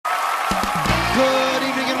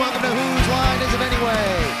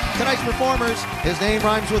today's performers. His name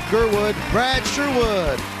rhymes with Gerwood, Brad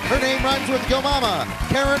Sherwood. Her name rhymes with Yo Mama,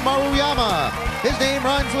 Karen Maruyama. His name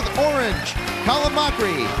rhymes with Orange, Colin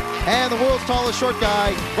Mochrie. And the world's tallest short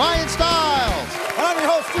guy, Ryan Stiles. And I'm your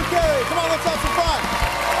host, Stu Carey. Come on, let's have some fun.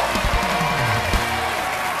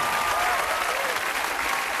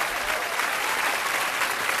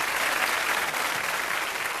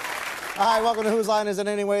 Hi, welcome to Whose Line Is It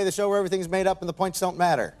Anyway, the show where everything's made up and the points don't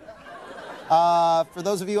matter. For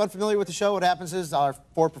those of you unfamiliar with the show, what happens is our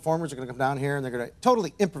four performers are going to come down here and they're going to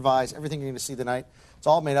totally improvise everything you're going to see tonight. It's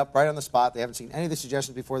all made up right on the spot. They haven't seen any of the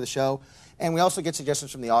suggestions before the show. And we also get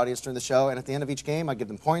suggestions from the audience during the show. And at the end of each game, I give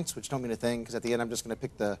them points, which don't mean a thing, because at the end, I'm just going to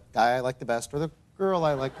pick the guy I like the best or the girl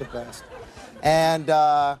I like the best. And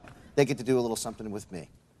they get to do a little something with me.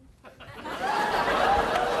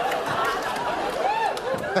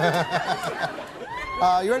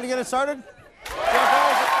 You ready to get it started?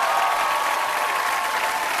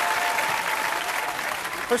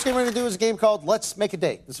 First game we're going to do is a game called Let's Make a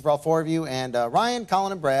Date. This is for all four of you, and Ryan,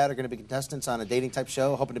 Colin, and Brad are going to be contestants on a dating-type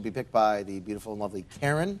show, hoping to be picked by the beautiful and lovely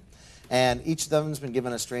Karen. And each of them has been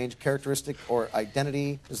given a strange characteristic or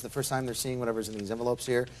identity. This is the first time they're seeing whatever's in these envelopes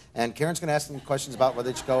here. And Karen's going to ask them questions about whether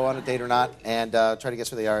they should go on a date or not, and try to guess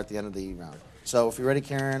where they are at the end of the round. So if you're ready,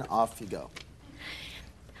 Karen, off you go.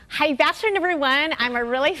 Hi, Bachelor number one. I'm a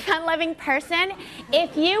really fun-loving person.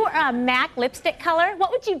 If you were a MAC lipstick color,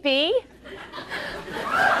 what would you be?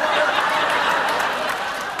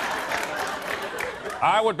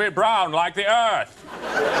 I would be brown like the earth.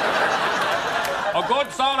 A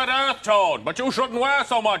good solid earth tone, but you shouldn't wear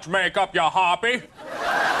so much makeup, you harpy.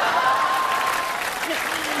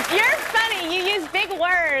 You're funny. You use big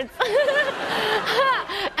words.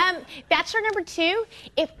 Bachelor number two,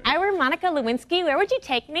 if I were Monica Lewinsky, where would you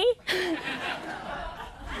take me?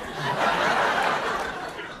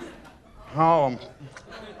 Well,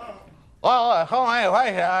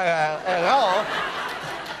 hello.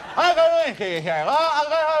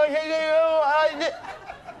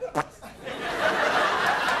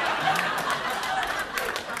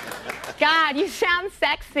 God, you sound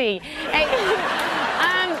sexy. Hey,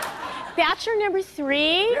 Bachelor number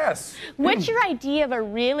three. Yes. What's your idea of a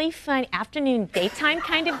really fun afternoon daytime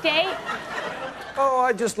kind of date? Oh,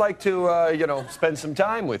 I'd just like to, spend some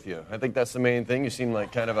time with you. I think that's the main thing. You seem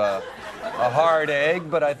like kind of a hard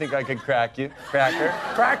egg, but I think I could crack you. Cracker?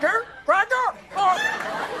 Cracker? Cracker? Oh.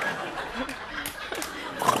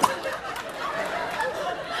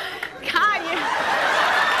 God, you...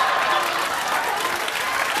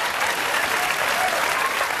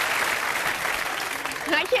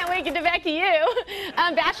 I can't wait to get back to you.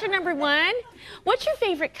 Bachelor number one, what's your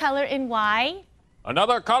favorite color and why?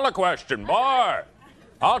 Another color question, boy.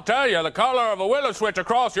 I'll tell you, the color of a willow switch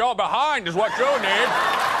across your behind is what you need.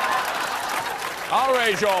 I'll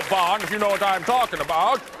raise your barn if you know what I'm talking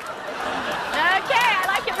about. Okay, I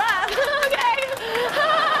like your love. Okay.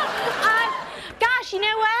 Gosh, you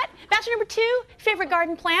know what? Bachelor number two, favorite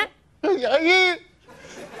garden plant?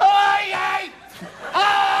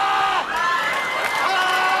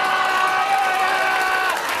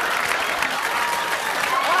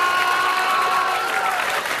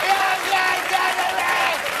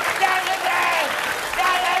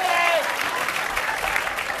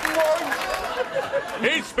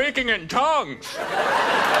 He's speaking in tongues.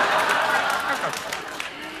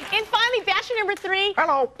 And finally, Bachelor number three.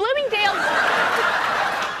 Hello. Bloomingdale's.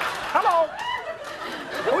 Hello.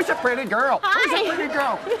 Who's a pretty girl? Hi. Who's a pretty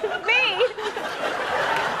girl? Me.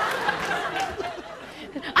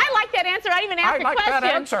 I like that answer. I even asked a question. I like that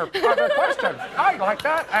answer. I like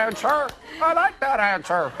that answer. I like that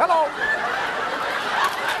answer. Hello.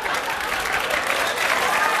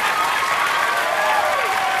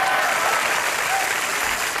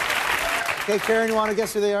 Okay, Karen, you want to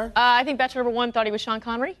guess who they are? I think Bachelor number one thought he was Sean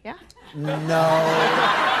Connery. Yeah? No.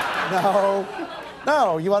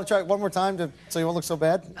 You want to try it one more time so you won't look so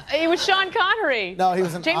bad? It was Sean Connery. No, he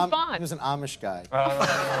was an James Bond. He was an Amish guy.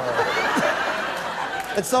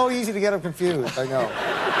 It's so easy to get him confused, I know.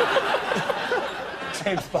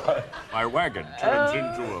 James Bond. My wagon turns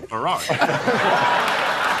into a parrot.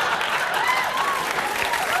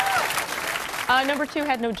 Number two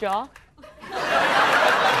had no jaw.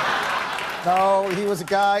 No, he was a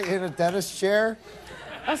guy in a dentist chair.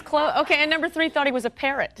 That was close. Okay, and number three thought he was a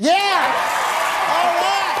parrot. Yeah! All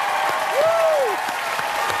right!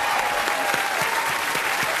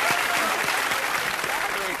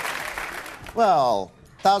 Woo! Well,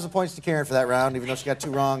 1,000 points to Karen for that round. Even though she got two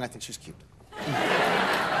wrong, I think she's cute.